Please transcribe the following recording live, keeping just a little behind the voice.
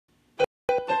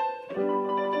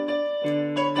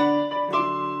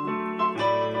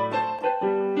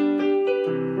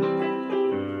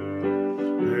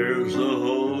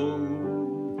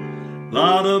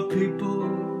people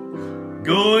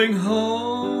going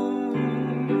home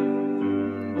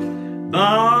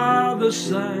by the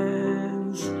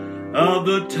signs of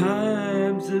the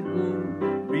times it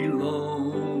won't be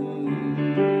long.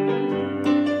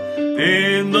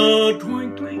 In the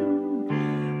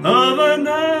twinkling of an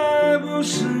eye will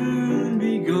soon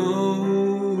be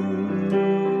gone.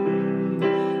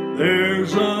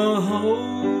 There's a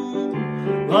whole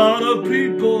lot of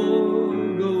people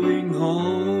going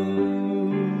home.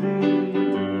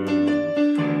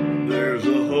 There's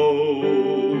a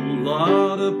whole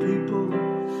lot of people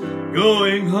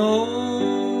going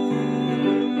home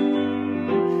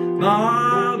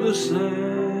by the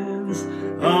signs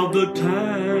of the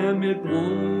time it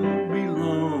won't be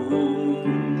long.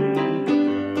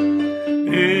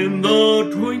 In the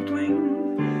twinkling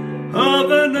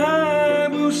of an eye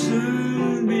will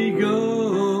soon be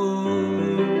gone.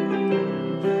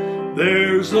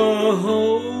 There's a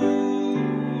whole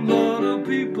lot of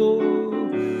people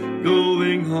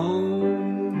going home.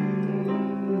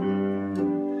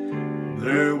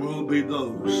 There will be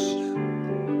those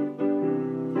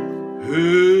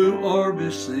who are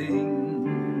missing.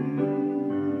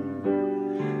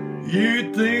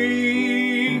 You'd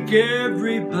think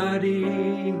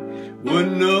everybody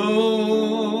would know.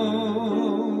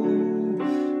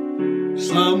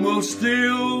 Some will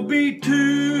still be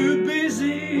too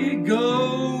busy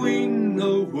going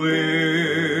nowhere.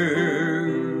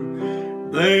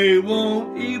 They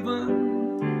won't even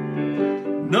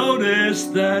notice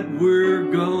that we're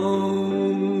gone.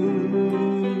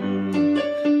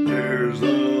 There's a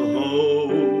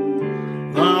whole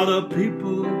lot of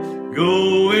people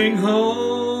going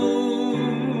home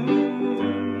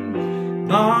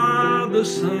by the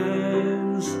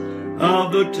signs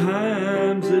of the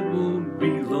times it won't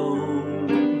be long.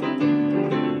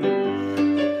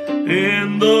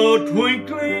 In the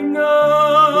twinkling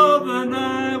of an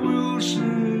eye will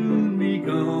soon be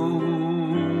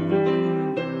gone.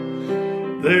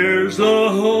 There's a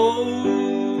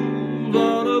whole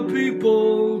lot of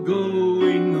people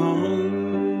going home.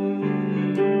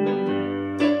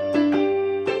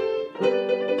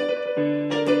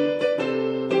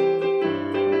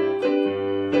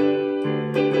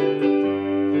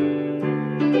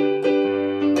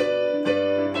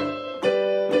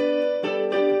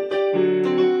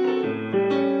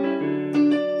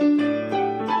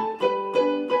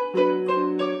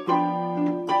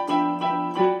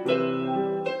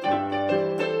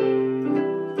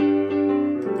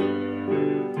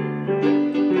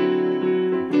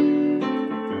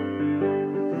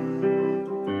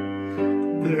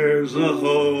 There's a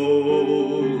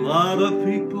whole lot of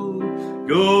people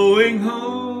going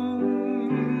home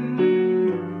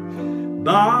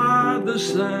by the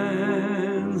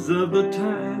signs of the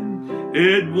time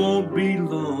it won't be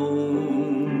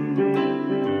long.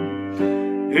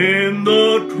 In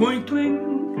the twinkling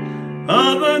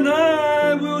of an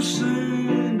eye will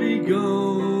soon be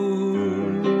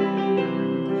gone.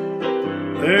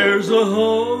 There's a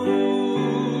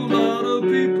whole lot of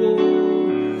people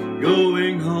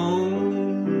going home.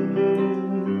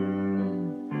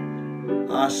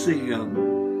 I see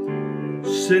him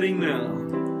sitting now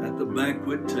at the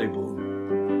banquet table,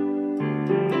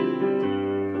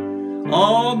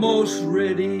 almost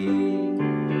ready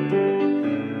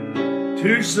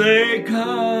to say come,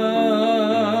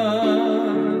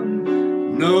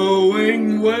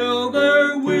 knowing well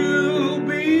there will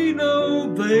be no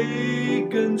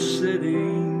vacant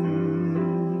sitting,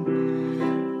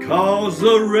 'cause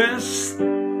the rest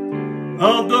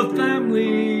of the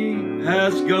family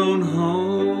has gone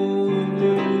home.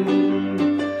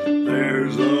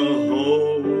 There's a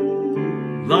whole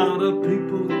lot of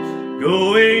people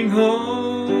going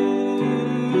home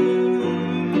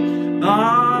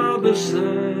by the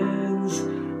signs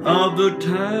of the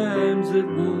times it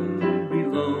won't be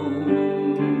long.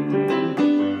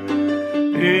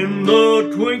 In the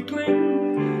twinkling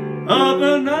of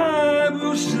an eye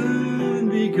will soon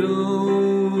be gone.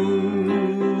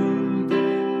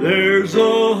 There's a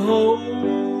whole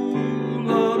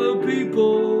lot of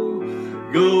people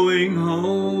going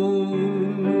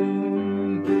home.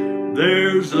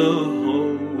 There's a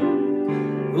whole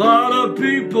lot of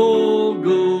people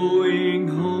going